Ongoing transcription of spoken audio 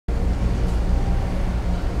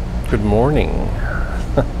Good morning.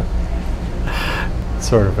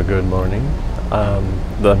 Sort of a good morning. I'm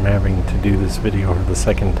having to do this video for the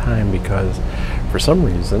second time because for some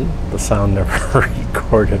reason the sound never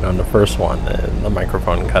recorded on the first one and the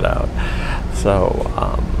microphone cut out. So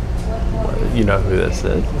you know who this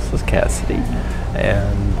is. This is Cassidy,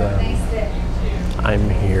 and I'm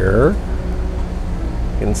here.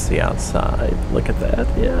 You can see outside. Look at that.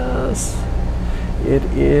 Yes, it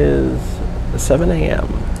is 7 a.m.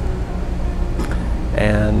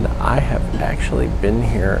 and I have actually been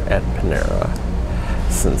here at Panera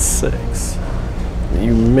since 6.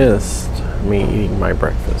 You missed me eating my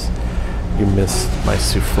breakfast. You missed my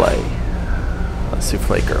souffle. A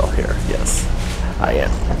souffle girl here. Yes, I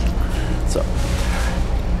am. So,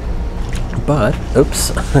 but,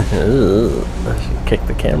 oops, kick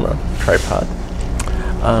the camera, tripod.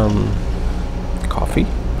 Coffee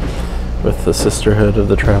with the Sisterhood of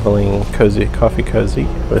the Traveling Coffee Cozy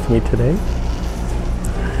with me today.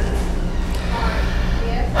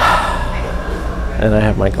 And I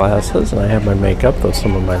have my glasses and I have my makeup, though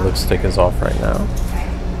some of my lipstick is off right now.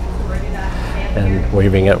 And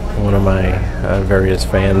waving at one of my various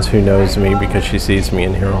fans who knows me because she sees me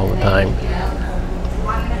in here all the time.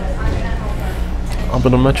 I'm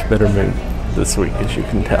in a much better mood this week, as you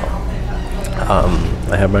can tell.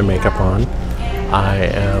 I have my makeup on. I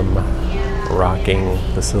am rocking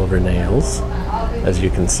the silver nails, as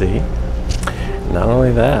you can see. Not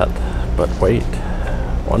only that, but wait,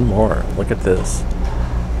 one more. Look at this.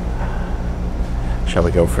 Shall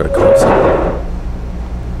we go for the close-up?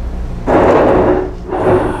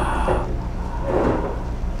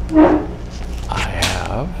 I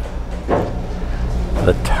have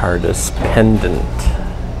the TARDIS pendant.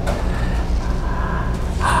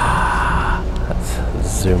 Let's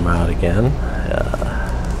zoom out again,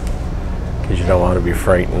 because you don't want to be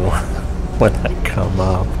frightened when I come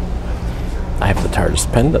up. I have the TARDIS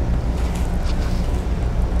pendant.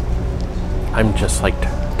 I'm just like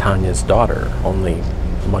Tanya's daughter, only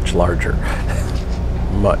much larger.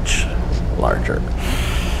 Much larger.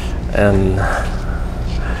 And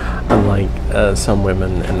unlike some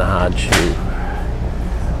women in the Hodge who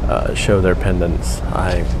show their pendants,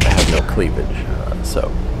 I have no cleavage. So,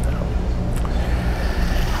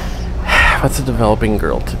 what's a developing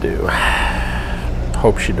girl to do?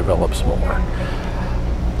 Hope she develops more.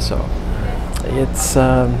 So, it's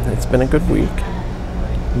been a good week.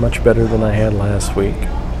 Much better than I had last week.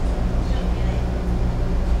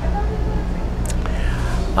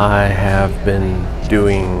 I have been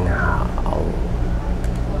doing a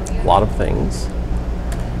lot of things.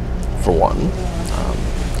 For one,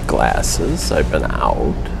 glasses. I've been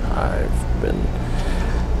out. I've been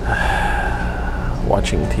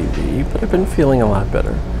watching TV, but I've been feeling a lot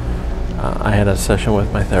better. I had a session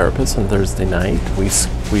with my therapist on Thursday night. We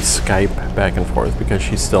Skype back and forth because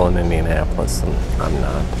she's still in Indianapolis and I'm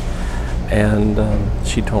not. And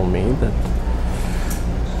she told me that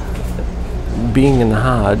being in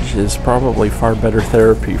Hodge is probably far better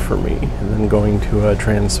therapy for me than going to a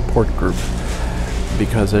trans support group.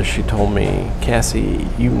 Because as she told me, Cassie,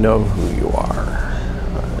 you know who you are.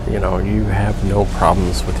 You have no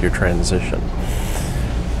problems with your transition.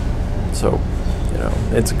 So,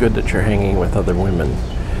 it's good that you're hanging with other women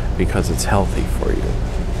because it's healthy for you.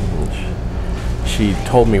 And she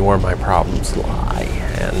told me where my problems lie,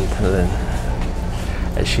 and then,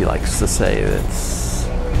 as she likes to say, it's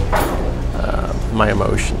my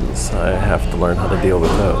emotions. I have to learn how to deal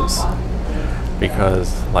with those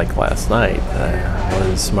because, like last night,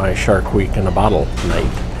 was my Shark Week in a Bottle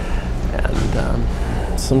night,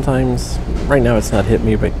 and sometimes, right now it's not hit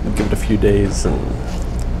me, but give it a few days and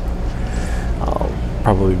I'll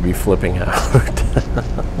probably be flipping out.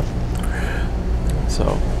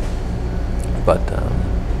 So, but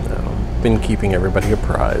been keeping everybody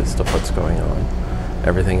apprised of what's going on.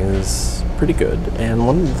 Everything is pretty good, and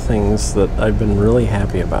one of the things that I've been really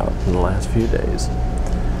happy about in the last few days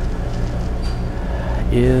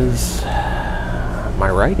is my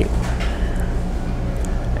writing.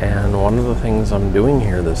 And one of the things I'm doing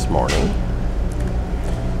here this morning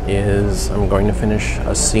is I'm going to finish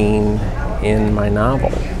a scene in my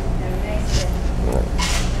novel.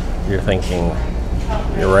 You're thinking,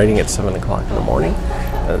 you're writing at 7 o'clock in the morning?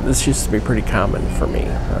 This used to be pretty common for me.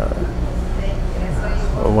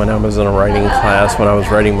 When I was in a writing class, when I was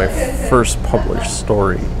writing my first published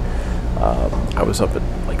story, I was up at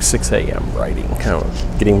like 6 a.m. writing,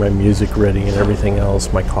 getting my music ready and everything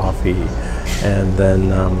else, my coffee, and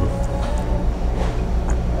then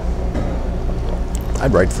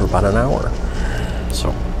I'd write for about an hour.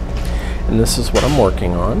 So, and this is what I'm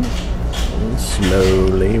working on. And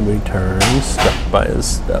slowly we turn step by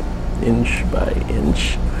step. inch by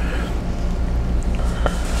inch.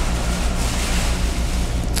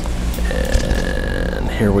 And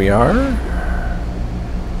here we are.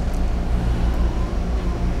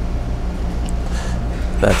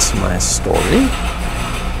 That's my story.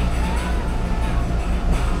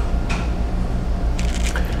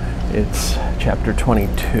 It's chapter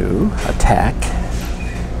 22, Attack.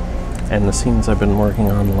 And the scenes I've been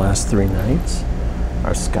working on the last 3 nights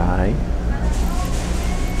are Sky,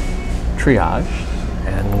 Triage,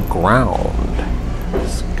 and Ground.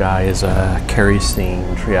 Sky is a Carrie scene,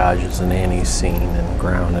 Triage is an Annie scene, and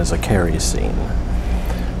Ground is a Carrie scene.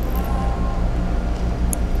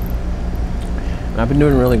 And I've been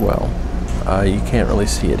doing really well. You can't really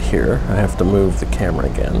see it here. I have to move the camera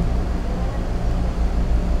again.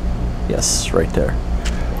 Yes, right there.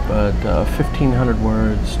 But 1,500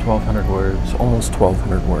 words, 1,200 words, almost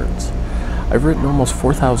 1,200 words. I've written almost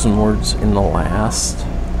 4,000 words in the last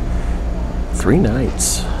 3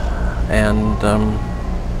 nights. And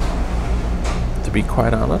to be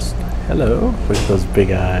quite honest, hello, look at those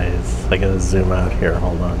big eyes. I gotta zoom out here,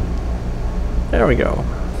 hold on. There we go.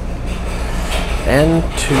 And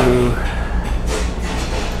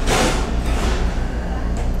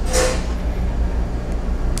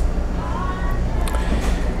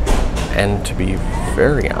to be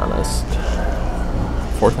very honest,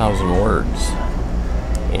 4,000 words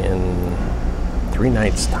in 3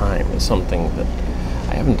 nights' time is something that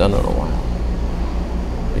I haven't done in a while,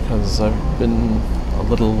 because I've been a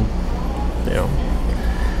little,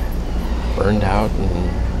 burned out and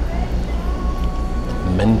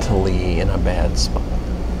mentally in a bad spot.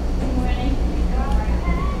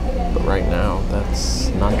 But right now, that's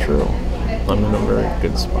not true. I'm in a very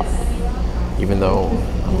good spot. Even though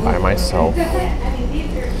I'm by myself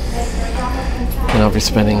and I'll be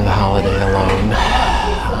spending the holiday alone,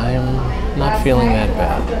 I'm not feeling that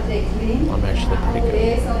bad. I'm actually pretty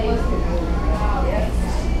good.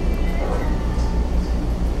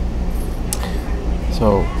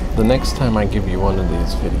 So the next time I give you one of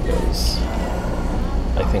these videos,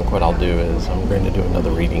 I think what I'll do is I'm going to do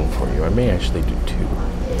another reading for you. I may actually do 2.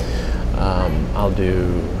 I'll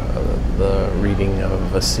do the reading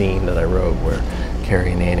of a scene that I wrote where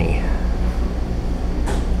Carrie and Annie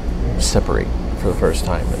separate for the first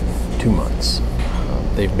time in 2 months.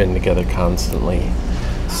 They've been together constantly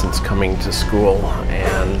since coming to school,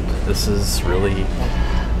 and this is really,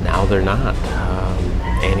 now they're not.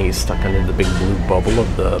 Annie's stuck under the big blue bubble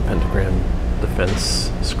of the pentagram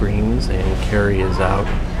defense screens, and Carrie is out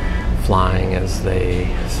flying, as they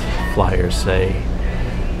flyers say,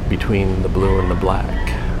 between the blue and the black.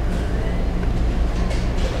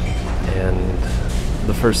 And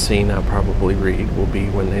the first scene I'll probably read will be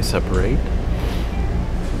when they separate,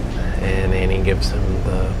 and Annie gives him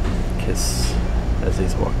the kiss as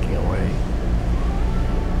he's walking away.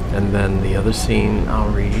 And then the other scene I'll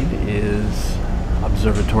read is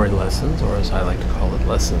observatory lessons, or as I like to call it,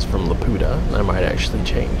 lessons from Laputa. And I might actually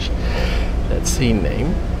change that scene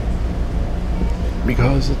name,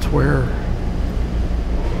 because it's where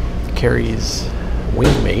Carrie's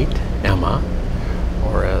wingmate, Emma,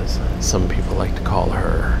 or as some people like to call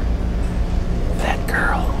her, that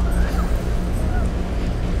girl,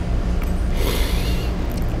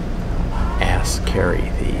 asks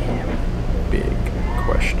Carrie the big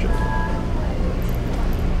question.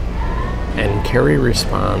 And Carrie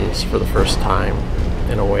responds for the first time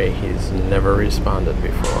in a way he's never responded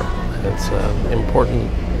before. And it's an important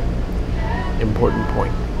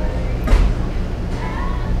point.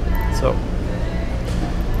 So,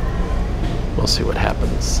 we'll see what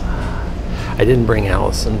happens. I didn't bring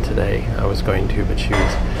Allison today. I was going to, but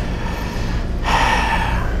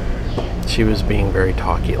she was being very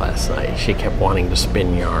talky last night. She kept wanting to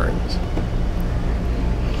spin yarns.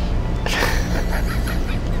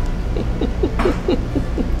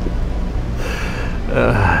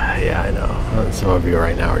 Yeah, I know. Some of you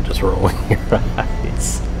right now are just rolling your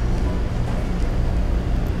eyes.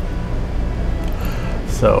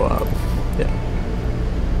 So, yeah.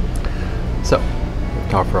 So, we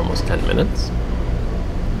talked for almost 10 minutes.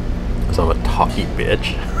 So I'm a talky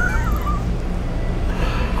bitch.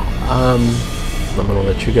 I'm gonna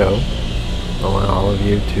let you go. I want all of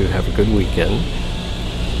you to have a good weekend.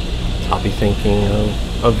 I'll be thinking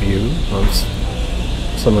of you,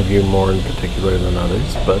 some of you more in particular than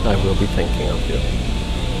others, but I will be thinking of you.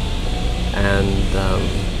 And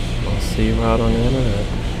I'll see you out on the internet.